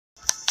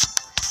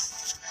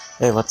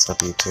Hey, what's up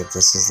YouTube?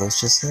 This is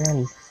Lucius here,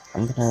 and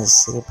I'm gonna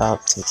see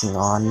about taking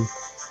on,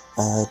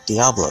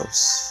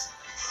 Diabolos.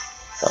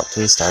 Well,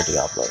 3-star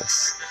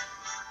Diabolos.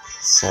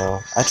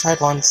 So, I tried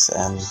once,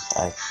 and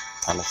I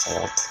kinda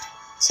failed,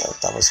 so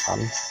that was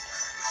fun.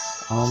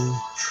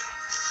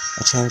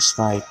 I changed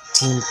my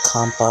team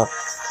comp up.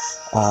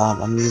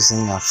 I'm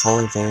using a full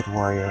evade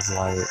Warrior of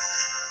Light.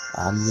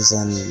 I'm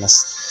using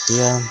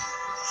Mystia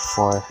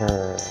for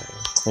her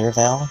Clear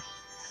Veil,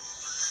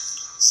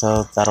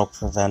 so that'll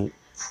prevent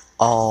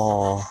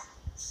all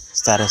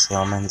status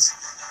ailments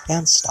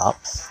and stop.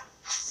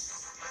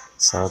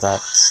 So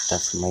that's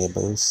definitely a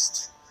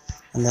boost.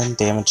 And then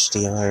damage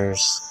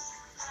dealers.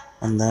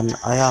 And then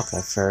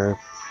Ayaka for,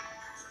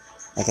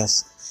 I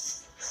guess,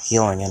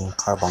 healing and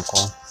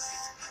carbuncle.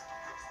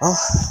 Well,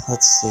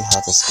 let's see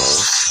how this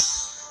goes.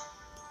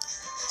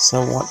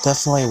 So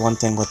definitely one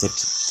thing with the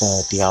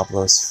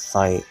Diabolos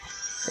fight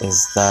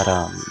is that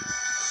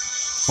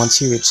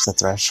once you reach the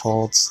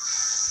thresholds,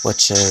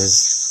 which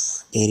is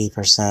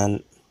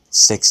 80%,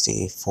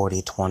 60,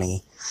 40,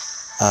 20,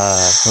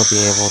 he'll be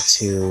able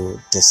to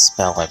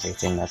dispel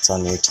everything that's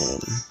on your team.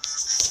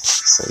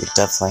 So you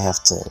definitely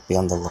have to be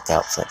on the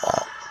lookout for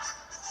that.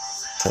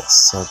 Okay,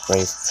 so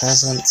Brave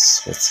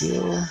Presence with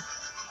you.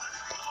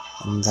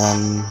 And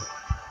then...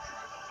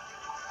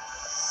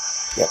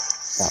 yep,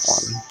 that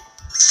one.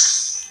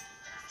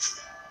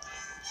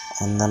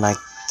 And then I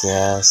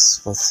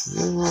guess with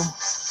you...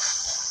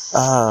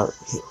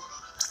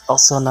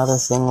 also another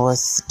thing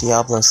with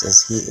Diabolos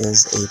is he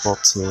is able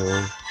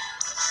to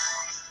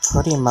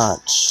pretty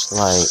much,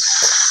 like,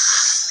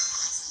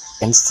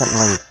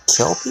 instantly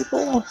kill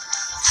people?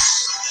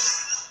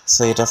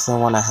 So you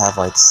definitely want to have,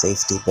 like,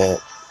 Safety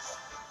Bit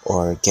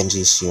or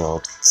Genji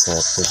Shield to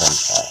prevent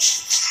that.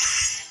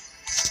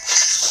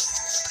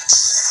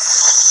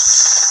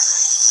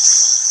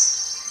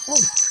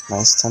 Oh,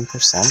 nice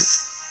 10%.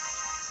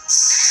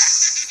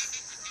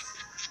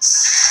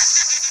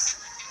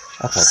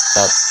 Okay,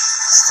 that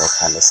still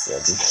kind of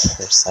scared me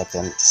for a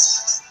second.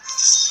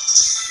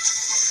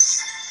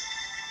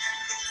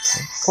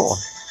 Okay, cool.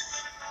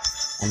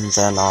 And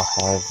then I'll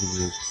have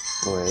you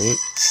break.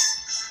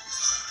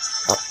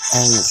 Oh,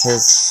 and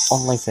his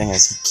only thing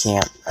is he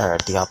can't, or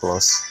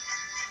Diabolos,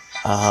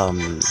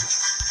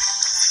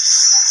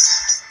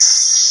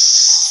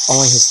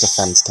 only his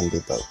defense can be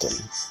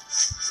broken.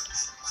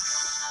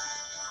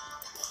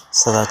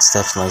 So that's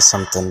definitely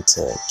something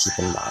to keep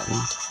in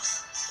mind.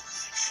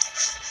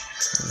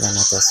 Okay, then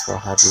I guess we'll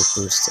have you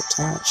boost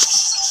attack.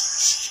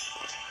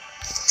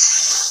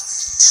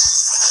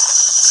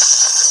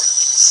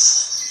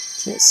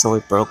 Okay, so we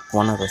broke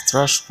one of the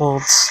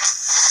thresholds.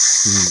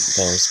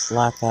 There's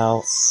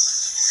Blackout.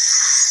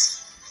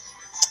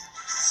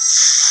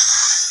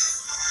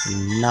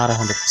 Not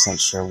 100%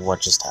 sure what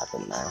just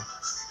happened there.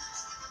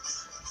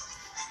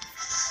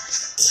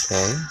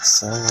 Okay,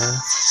 so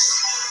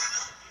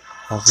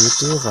have you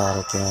do that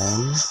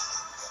again.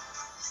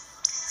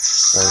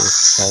 Brave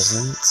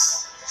Presence.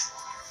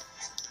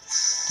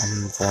 And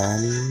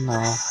then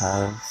I'll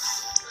have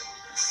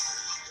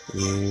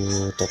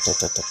you... what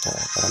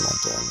am I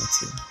doing with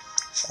you?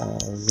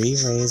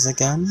 Re-raise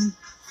again.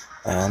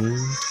 And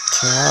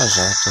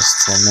Kiraja, just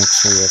to make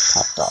sure you're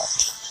topped off.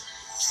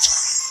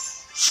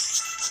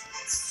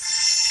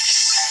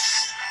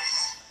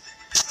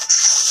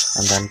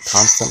 And then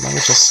constantly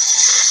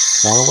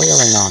just more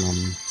wailing on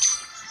him.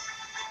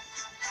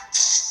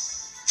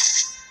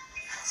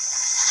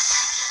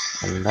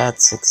 And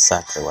that's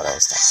exactly what I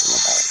was talking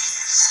about.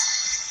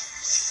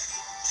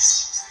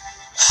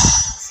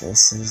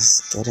 This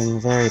is getting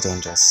very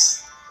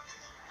dangerous.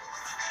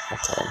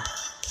 Okay.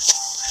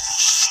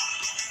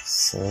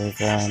 So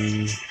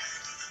then...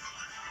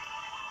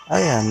 oh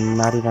yeah, I'm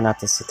not even at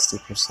the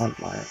 60%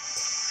 mark.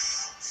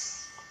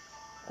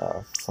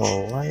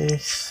 Full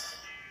life.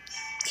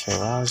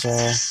 Kiraja.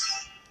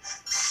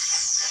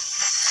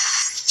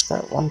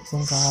 That one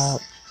thing got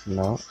out?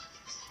 No.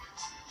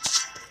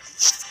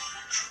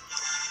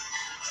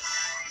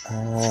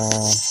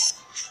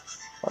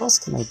 What else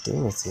can I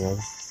do with you?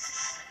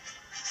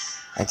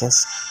 I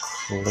guess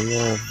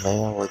Clear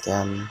Veil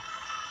again.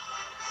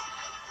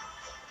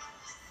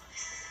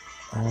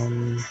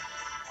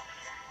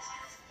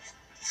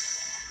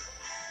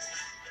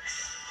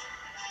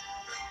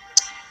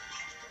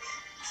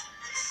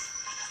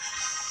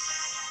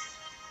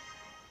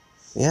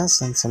 Yeah,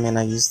 since,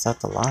 I used that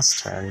the last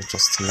turn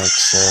just to make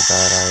sure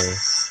that I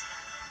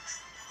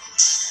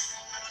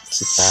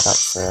keep that up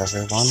for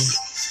everyone.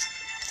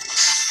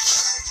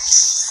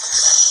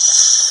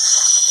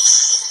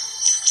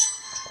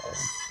 Okay.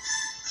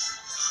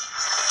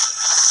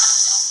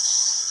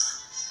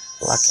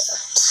 Blackout.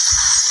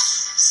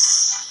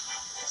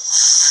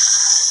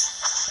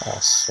 Oh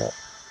shit.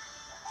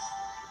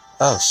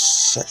 Oh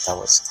shit, that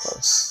was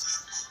close.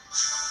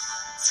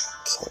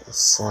 Okay,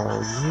 so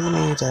you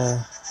need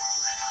a...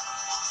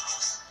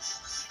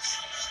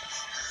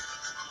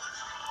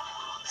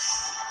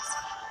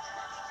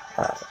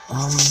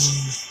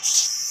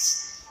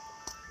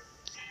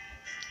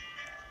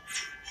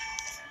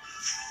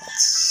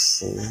 let's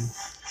see.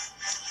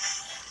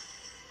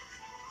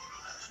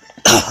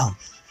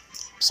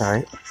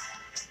 Sorry.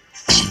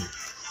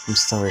 I'm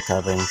still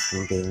recovering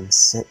from being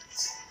sick.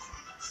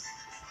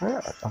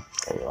 Where? Oh,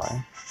 there you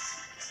are.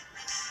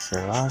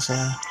 Kiraja.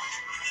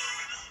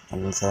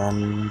 And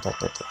then...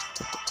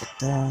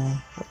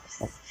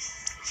 Oh,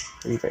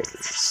 3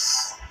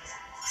 berries.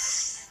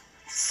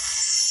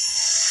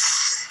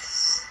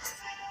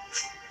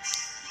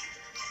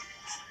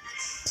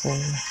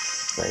 Okay.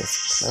 Brave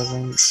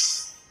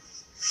presents.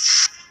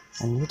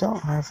 And you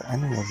don't have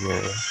any of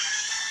your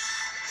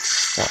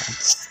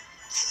stuff.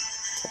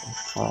 Okay,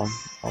 well,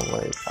 I'll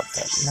worry about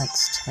that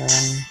next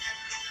turn.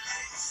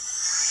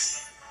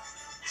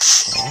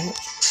 Okay.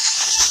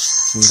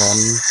 And then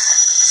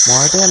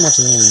more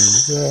damaging.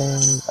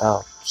 Yay.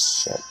 Oh,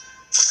 shit.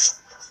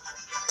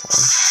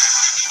 Okay.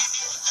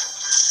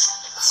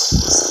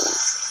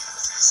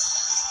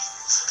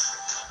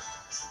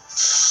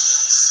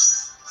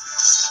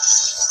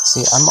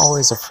 See, I'm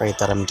always afraid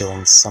that I'm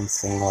doing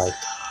something, like,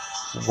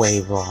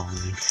 way wrong.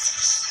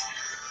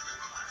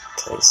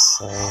 Okay,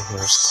 so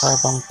here's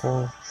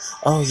Carbuncle.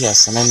 Oh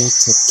yes, and I need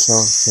to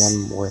kill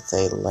him with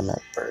a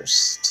limit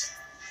burst,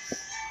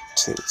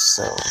 too,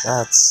 so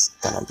that's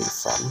gonna be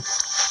fun.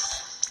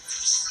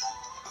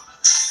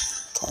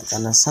 Okay,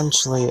 then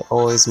essentially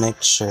always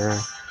make sure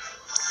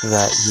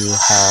that you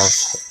have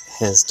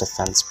his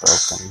defense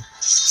broken,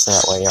 so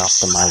that way you're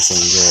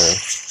optimizing your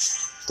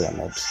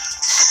damage.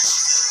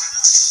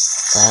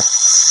 That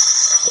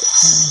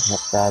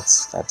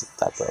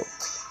broke.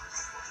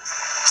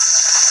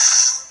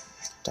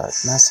 Dark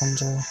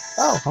Messenger.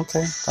 Oh,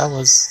 okay, that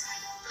was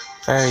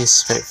very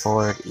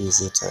straightforward,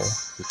 easy to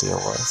deal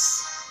with.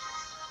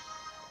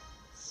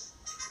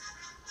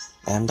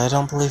 And I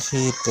don't believe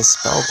he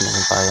dispelled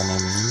me by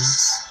any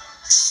means.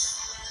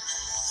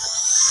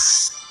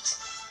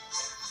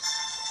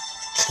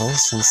 Okay,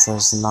 since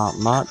there's not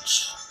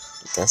much,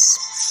 I guess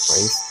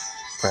Brave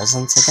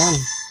Presence again.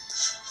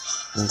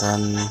 And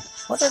then,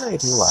 what did I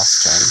do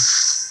last turn?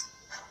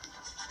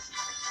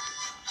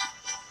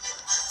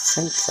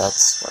 I think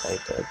that's what I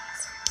did.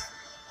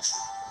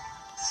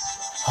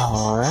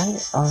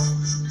 Alright, Oh,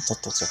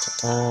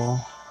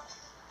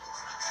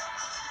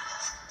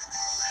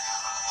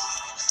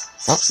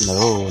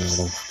 no.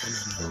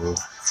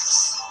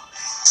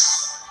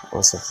 That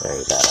was a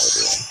very bad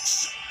idea.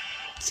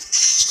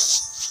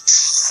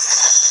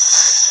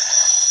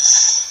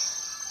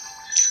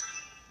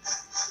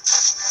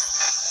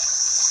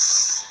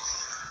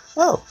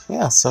 Oh,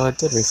 yeah, so it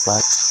did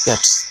reflect. Yeah,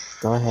 just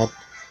go ahead.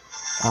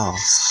 Oh,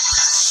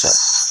 shit.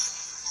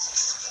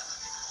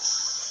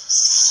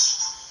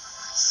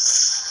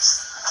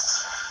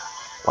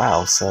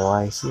 Wow, so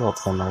I healed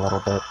him a little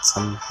bit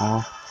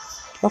somehow.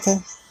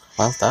 Okay,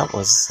 well, that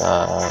was,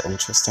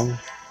 interesting.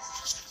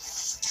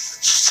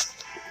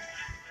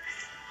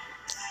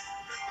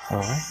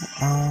 Alright,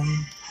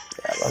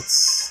 yeah,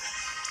 let's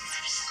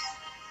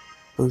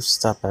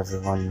boost up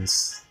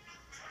everyone's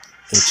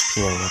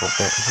HP a little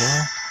bit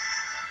here.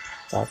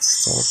 That's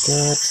still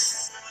good.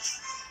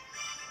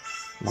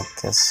 I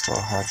guess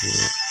we'll have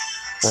you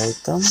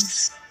break them.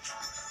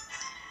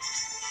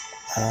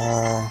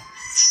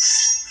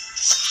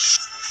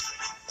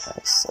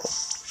 Okay, so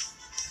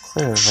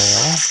Clear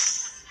Veil.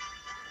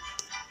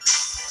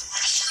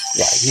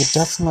 Yeah, you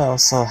definitely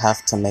also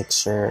have to make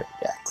sure,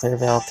 yeah, Clear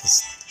Veil,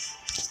 because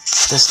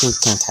this dude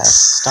can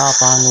cast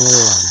Stop on you,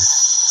 and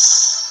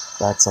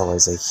that's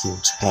always a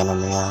huge pain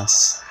in the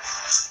ass.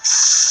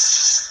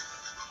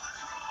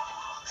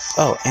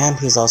 Oh, and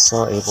he's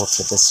also able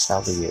to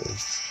dispel you,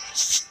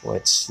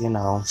 which, you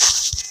know,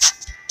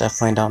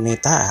 definitely don't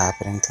need that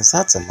happening, because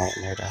that's a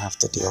nightmare to have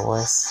to deal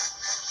with.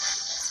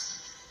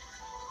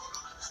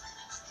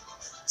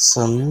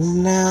 So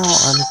now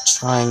I'm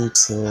trying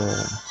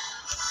to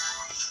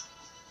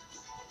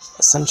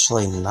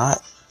essentially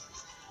not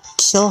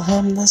kill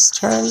him this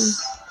turn,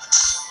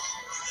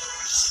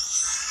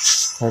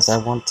 because I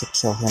want to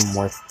kill him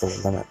with the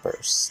Limit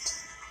Burst.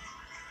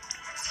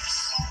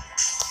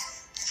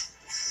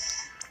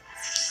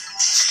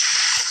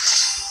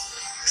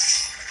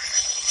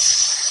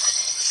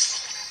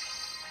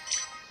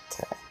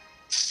 Okay.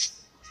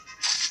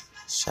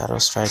 Shadow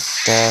Strike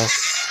Death.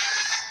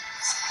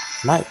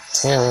 Night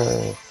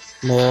Terror.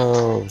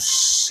 No,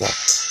 shit.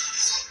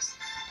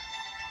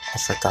 I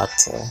forgot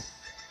to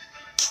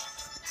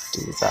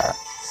do that.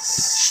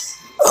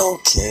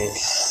 Okay.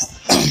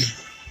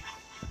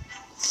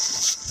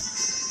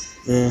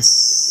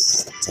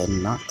 This did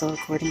not go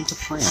according to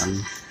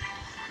plan.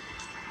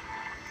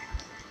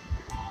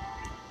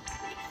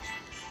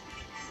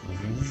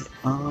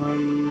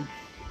 Alright,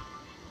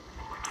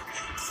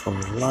 for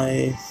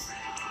life,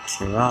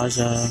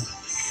 Kiraja.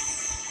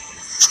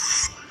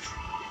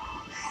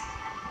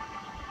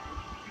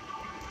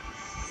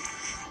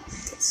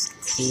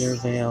 Clear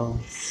Veil.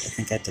 I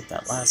think I did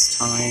that last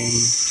time,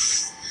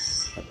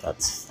 but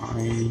that's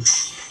fine.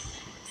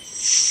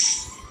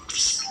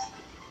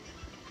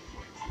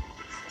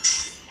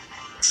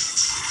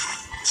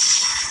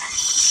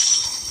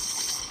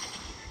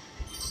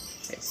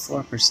 Okay,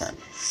 4%.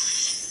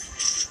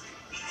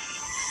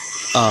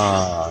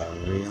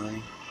 Really?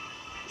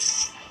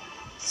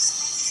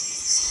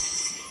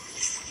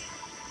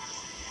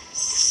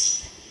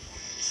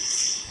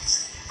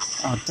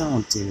 Oh,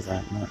 don't do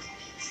that, man.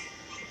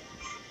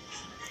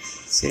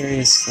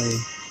 Seriously?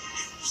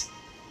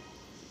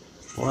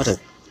 What a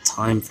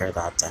time for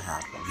that to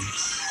happen.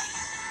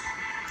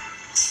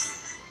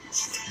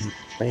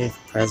 Brave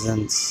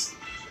presence.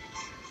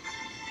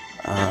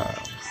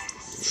 That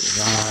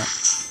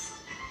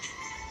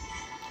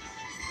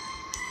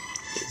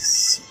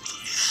is...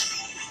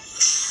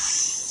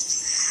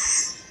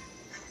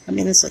 I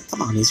mean, it's like,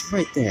 come on, he's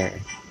right there.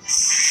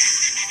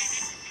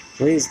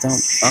 Please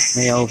don't fuck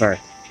me over.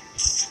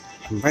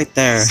 I'm right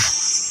there.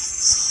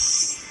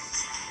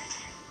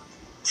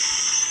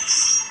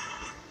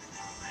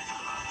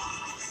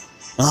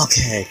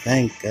 Okay,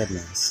 thank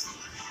goodness.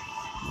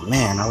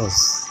 Man, I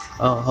was...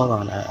 Oh, hold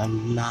on,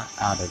 I'm not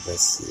out of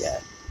this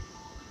yet.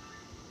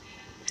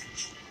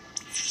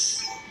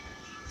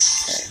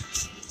 Okay.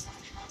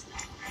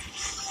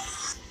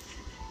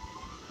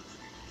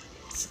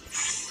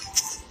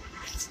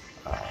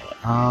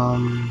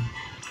 Alright,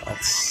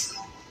 let's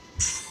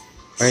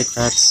break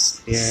that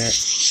spirit.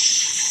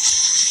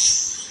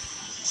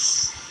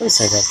 Please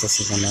say that this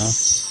is enough.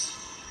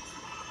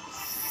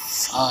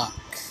 Fuck.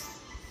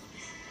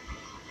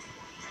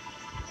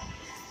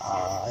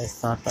 I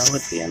thought that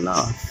would be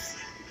enough.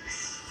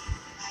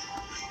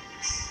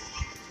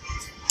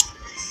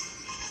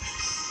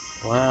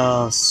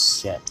 Well,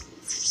 shit.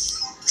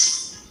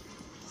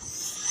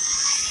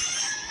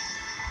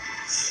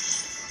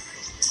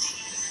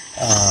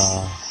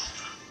 Oh,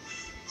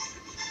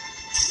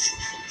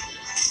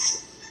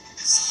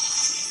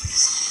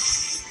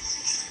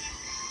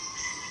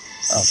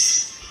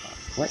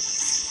 what?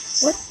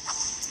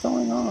 What's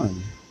going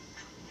on?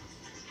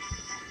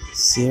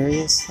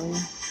 Seriously?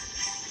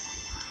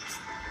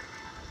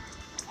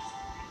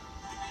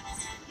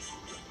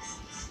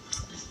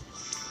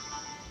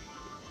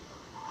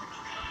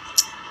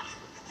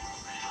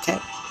 Okay.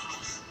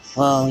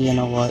 Well, you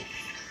know what?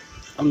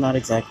 I'm not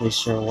exactly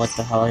sure what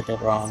the hell I did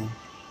wrong.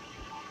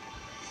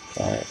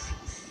 But,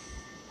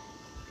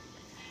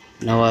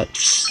 you know what?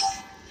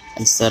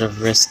 Instead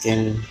of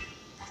risking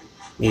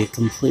me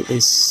completely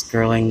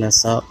screwing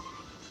this up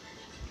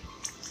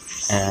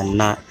and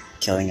not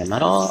killing him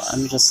at all,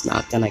 I'm just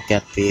not gonna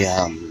get the,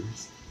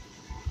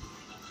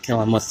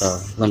 kill him with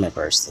the limit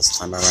burst this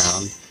time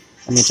around.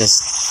 Let me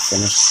just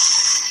finish.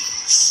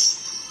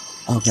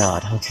 Oh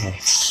god, okay.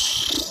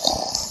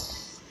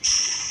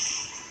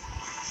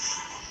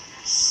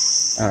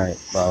 Alright,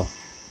 well.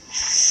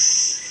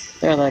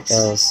 There that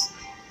goes.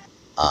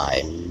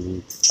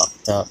 I'm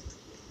fucked up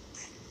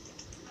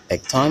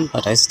big time,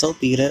 but I still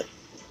beat it.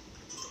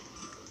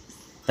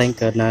 Thank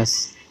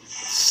goodness.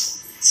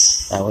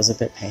 That was a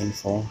bit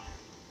painful.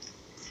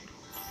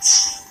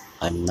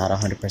 I'm not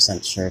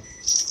 100% sure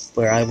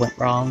where I went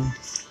wrong,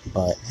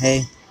 but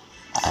hey,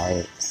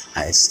 I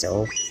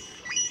still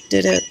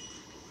did it.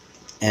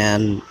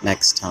 And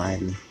next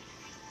time,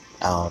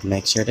 I'll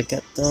make sure to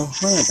get the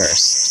limit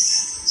burst.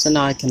 So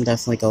now I can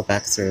definitely go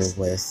back through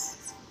with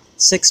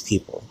 6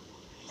 people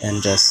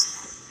and just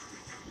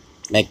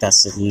make that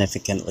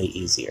significantly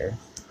easier.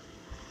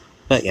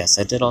 But yes,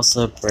 I did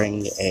also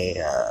bring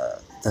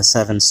the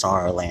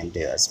 7-star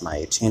Orlando as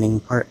my chaining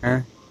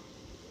partner.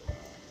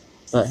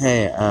 But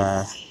hey,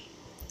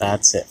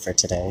 that's it for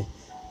today.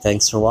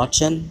 Thanks for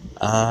watching.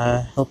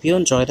 Hope you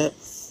enjoyed it.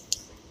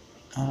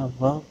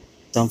 Well,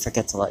 don't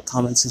forget to like,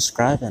 comment,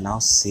 subscribe, and I'll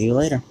see you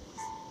later.